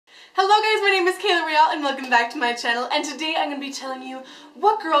Hello guys, my name is Kayla Reall and welcome back to my channel, and today I'm going to be telling you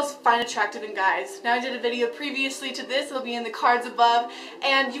what girls find attractive in guys. Now I did a video previously to this, it'll be in the cards above,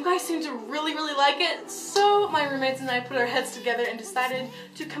 and you guys seem to really like it, so my roommates and I put our heads together and decided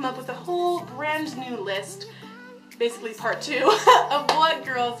to come up with a whole brand new list, basically part 2, of what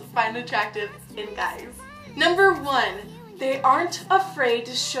girls find attractive in guys. Number 1, they aren't afraid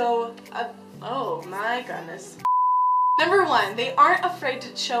to show oh my goodness. Number 1, they aren't afraid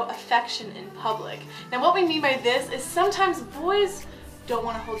to show affection in public. Now what we mean by this is sometimes boys don't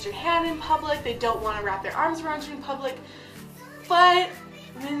want to hold your hand in public, they don't want to wrap their arms around you in public, but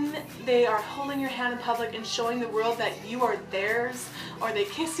when they are holding your hand in public and showing the world that you are theirs, or they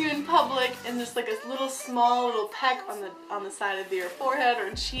kiss you in public and just like a little small little peck on the side of your forehead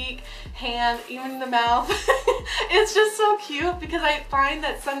or cheek, hand, even the mouth, it's just so cute because I find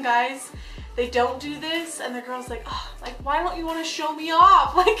that some guys, they don't do this and the girl's like, oh, like why don't you want to show me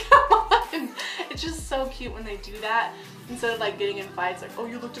off? Like come on. It's just so cute when they do that instead of like getting in fights like, oh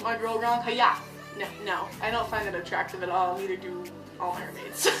you looked at my girl wrong, yeah. No, I don't find that attractive at all, neither do all my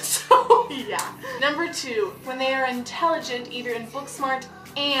roommates. So yeah. Number 2, when they are intelligent either in book smart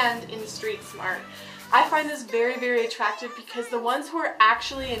and in street smart. I find this very attractive because the ones who are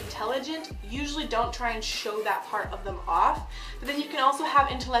actually intelligent usually don't try and show that part of them off. But then you can also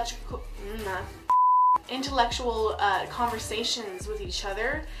have intellectual conversations with each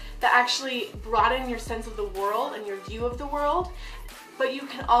other that actually broaden your sense of the world and your view of the world. But you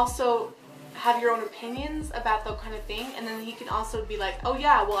can also have your own opinions about that kind of thing, and then he can also be like, oh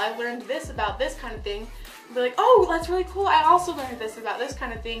yeah, well I learned this about this kind of thing. And be like, oh that's really cool, I also learned this about this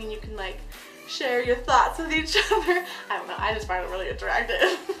kind of thing, and you can like share your thoughts with each other. I don't know, I just find it really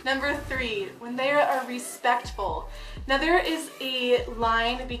attractive. Number 3, when they are respectful. Now there is a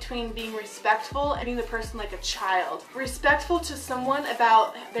line between being respectful and being the person like a child. Respectful to someone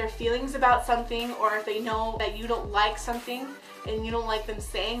about their feelings about something, or if they know that you don't like something and you don't like them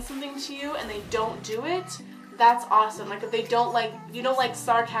saying something to you and they don't do it, that's awesome. Like if they don't like, you don't like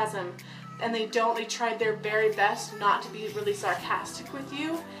sarcasm and they tried their very best not to be really sarcastic with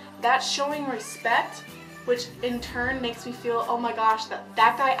you, that's showing respect, which in turn makes me feel, oh my gosh, that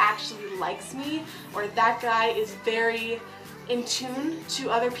guy actually likes me, or that guy is very in tune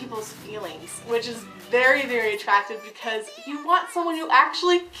to other people's feelings, which is very attractive because you want someone who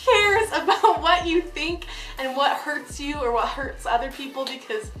actually cares about what you think and what hurts you or what hurts other people,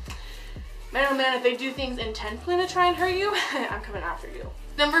 because man oh man, if they do things intentionally to try and hurt you, I'm coming after you.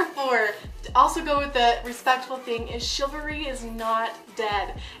 Number 4, to also go with the respectful thing, is chivalry is not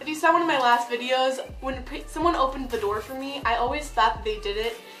dead. If you saw one of my last videos, when someone opened the door for me, I always thought that they did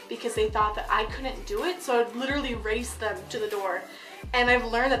it because they thought that I couldn't do it, so I'd literally race them to the door. And I've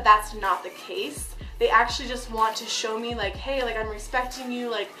learned that that's not the case. They actually just want to show me like, hey, like I'm respecting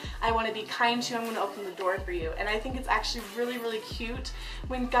you, like I want to be kind to you, I'm going to open the door for you. And I think it's actually really cute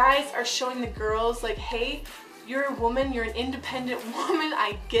when guys are showing the girls like, hey, you're a woman, you're an independent woman,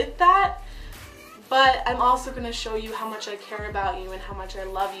 I get that, but I'm also going to show you how much I care about you and how much I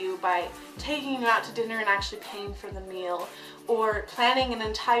love you by taking you out to dinner and actually paying for the meal, or planning an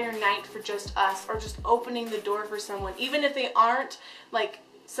entire night for just us, or just opening the door for someone, even if they aren't like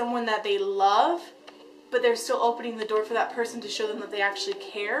someone that they love, but they're still opening the door for that person to show them that they actually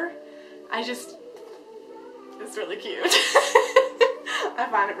care. It's really cute. I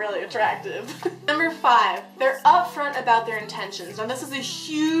find it really attractive. Number 5, they're upfront about their intentions. Now this is a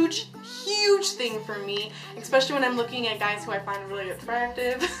huge thing for me, especially when I'm looking at guys who I find really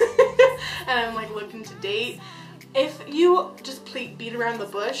attractive and I'm like looking to date. If you just beat around the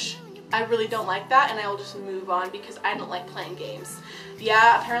bush, I really don't like that, and I will just move on because I don't like playing games.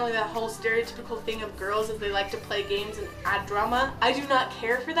 Yeah, apparently that whole stereotypical thing of girls is they like to play games and add drama. I do not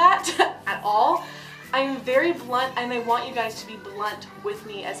care for that at all. I am very blunt, and I want you guys to be blunt with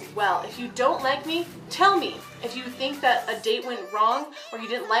me as well. If you don't like me, tell me. If you think that a date went wrong or you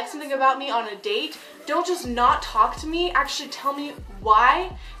didn't like something about me on a date, don't just not talk to me. Actually tell me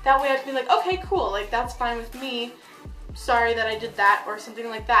why. That way I can be like, okay, cool, like that's fine with me. Sorry that I did that, or something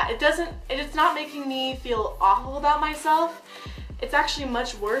like that. It's not making me feel awful about myself. It's actually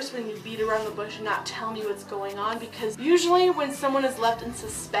much worse when you beat around the bush and not tell me what's going on, because usually when someone is left in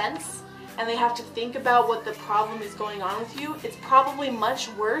suspense and they have to think about what the problem is going on with you, it's probably much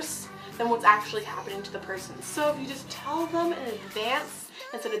worse than what's actually happening to the person. So if you just tell them in advance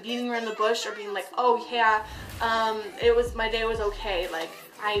instead of beating around the bush or being like, oh yeah, my day was okay, like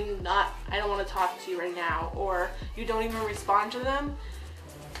I don't want to talk to you right now, or you don't even respond to them,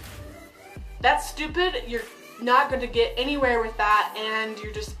 that's stupid. You're not going to get anywhere with that, and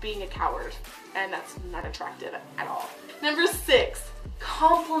you're just being a coward, and that's not attractive at all. Number 6,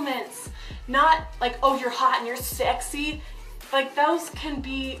 compliments. Not like, oh, you're hot and you're sexy. Like, those can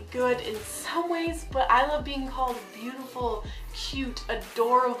be good in some ways, but I love being called beautiful, cute,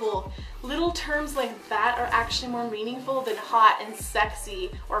 adorable. Little terms like that are actually more meaningful than hot and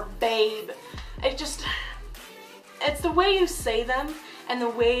sexy or babe. It's the way you say them and the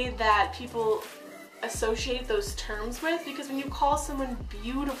way that people associate those terms with, because when you call someone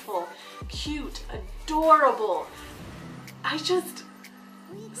beautiful, cute, adorable,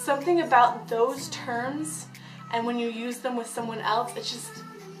 something about those terms, and when you use them with someone else, it's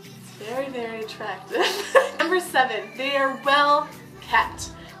very, very attractive. Number 7, they are well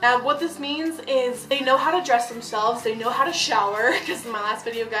kept. Now what this means is they know how to dress themselves, they know how to shower, because in my last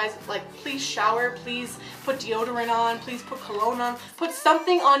video, guys, like, please shower, please put deodorant on, please put cologne on, put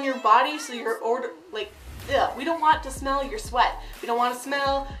something on your body so you're we don't want to smell your sweat. We don't want to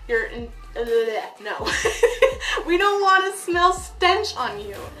smell your, no. We don't want to smell stench on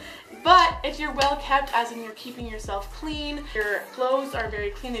you. But if you're well kept, as in you're keeping yourself clean, your clothes are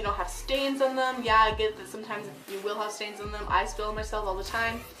very clean, they don't have stains on them. Yeah, I get that sometimes you will have stains on them. I spill myself all the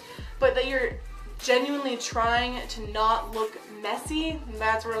time. But that you're genuinely trying to not look messy,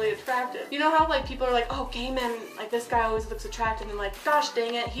 that's really attractive. You know how like people are like, oh, gay men, like this guy always looks attractive, and like, gosh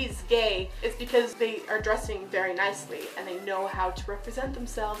dang it, he's gay. It's because they are dressing very nicely and they know how to represent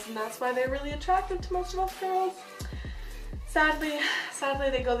themselves, and that's why they're really attractive to most of us girls. Sadly,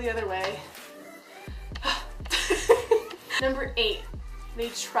 they go the other way. Number 8, they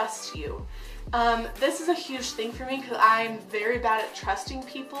trust you. This is a huge thing for me because I'm very bad at trusting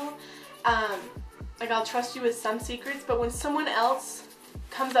people. Like, I'll trust you with some secrets, but when someone else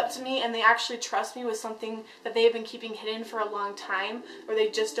comes up to me and they actually trust me with something that they have been keeping hidden for a long time, or they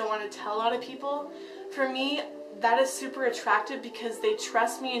just don't want to tell a lot of people, for me, that is super attractive because they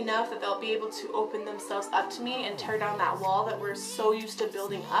trust me enough that they'll be able to open themselves up to me and tear down that wall that we're so used to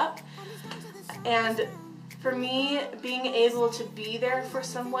building up. And for me, being able to be there for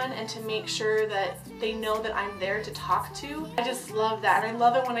someone and to make sure that they know that I'm there to talk to, I just love that. And I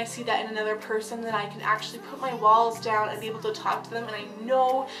love it when I see that in another person, that I can actually put my walls down and be able to talk to them, and I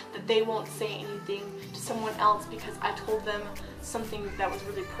know that they won't say anything to someone else because I told them something that was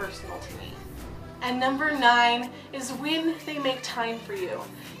really personal to me. And number 9 is when they make time for you.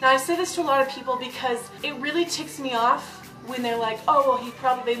 Now, I say this to a lot of people because it really ticks me off when they're like, oh,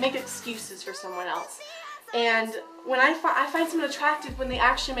 well, they make excuses for someone else. And when I find someone attractive when they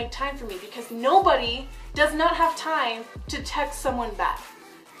actually make time for me, because nobody does not have time to text someone back.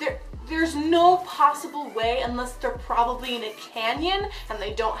 There's no possible way, unless they're probably in a canyon and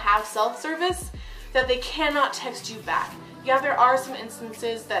they don't have self-service, that they cannot text you back. Yeah, there are some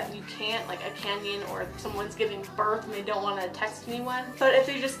instances that you can't, like a canyon or someone's giving birth and they don't want to text anyone. But if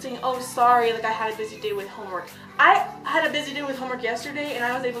they're just saying, oh, sorry, like I had a busy day with homework. I had a busy day with homework yesterday and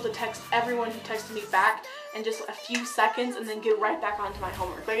I was able to text everyone who texted me back in just a few seconds and then get right back onto my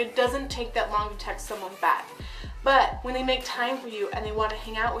homework. Like, it doesn't take that long to text someone back. But when they make time for you and they want to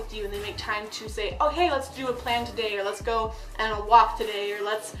hang out with you and they make time to say, oh, hey, let's do a plan today, or let's go on a walk today, or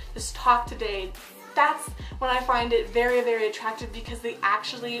let's just talk today, that's when I find it very, very attractive, because they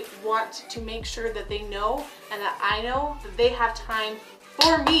actually want to make sure that they know and that I know that they have time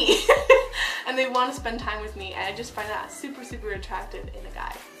for me and they want to spend time with me, and I just find that super, super attractive in a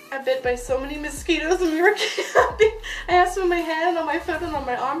guy. I got bit by so many mosquitoes when we were camping. I have some on my hand, on my foot, and on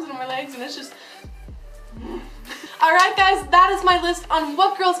my arms, and on my legs, and it's just... Alright guys, that is my list on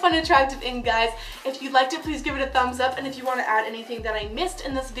what girls find attractive in guys. If you liked it, please give it a thumbs up, and if you want to add anything that I missed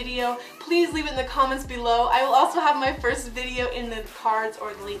in this video, please leave it in the comments below. I will also have my first video in the cards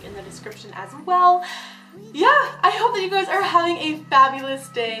or the link in the description as well. Yeah, I hope that you guys are having a fabulous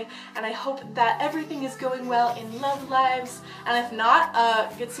day, and I hope that everything is going well in love lives. And if not,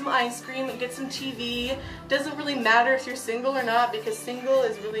 get some ice cream, get some TV. Doesn't really matter if you're single or not, because single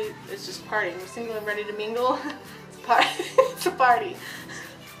is really, it's just partying. We're single and ready to mingle. It's a party.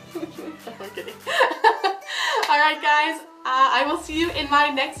 I'm kidding. Alright guys, I will see you in my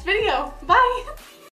next video. Bye!